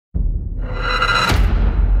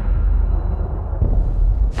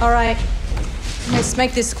All right, let's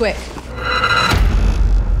make this quick.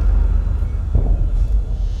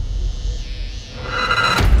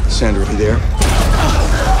 Sandra, are you there?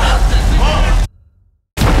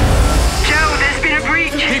 Joe, there's been a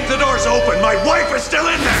breach. Keep the doors open. My wife is still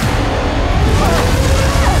in there.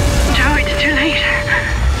 Joe, it's too late.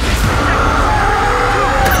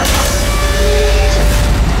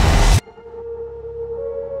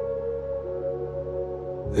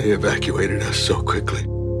 They evacuated us so quickly.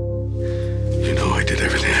 You know, I did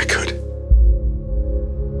everything I could.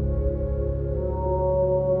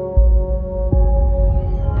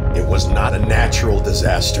 It was not a natural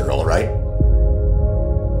disaster, all right?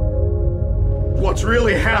 What's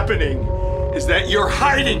really happening is that you're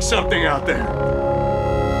hiding something out there.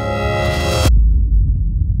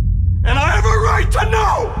 And I have a right to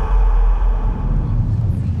know!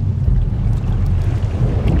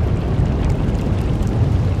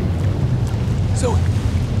 So...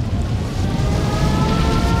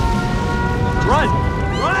 Run!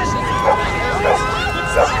 Run!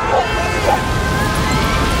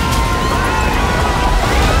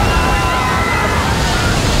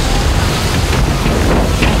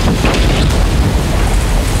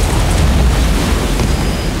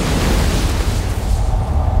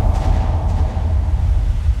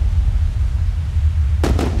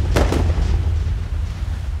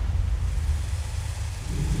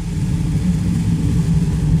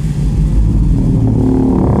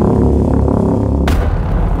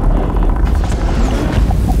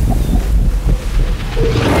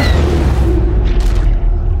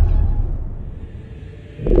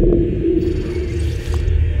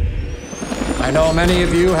 I know many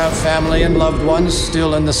of you have family and loved ones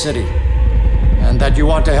still in the city, and that you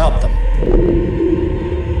want to help them.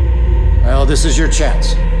 Well, this is your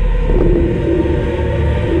chance.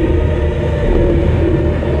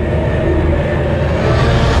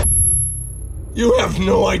 You have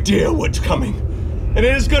no idea what's coming, and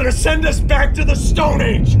it is gonna send us back to the Stone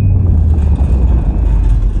Age!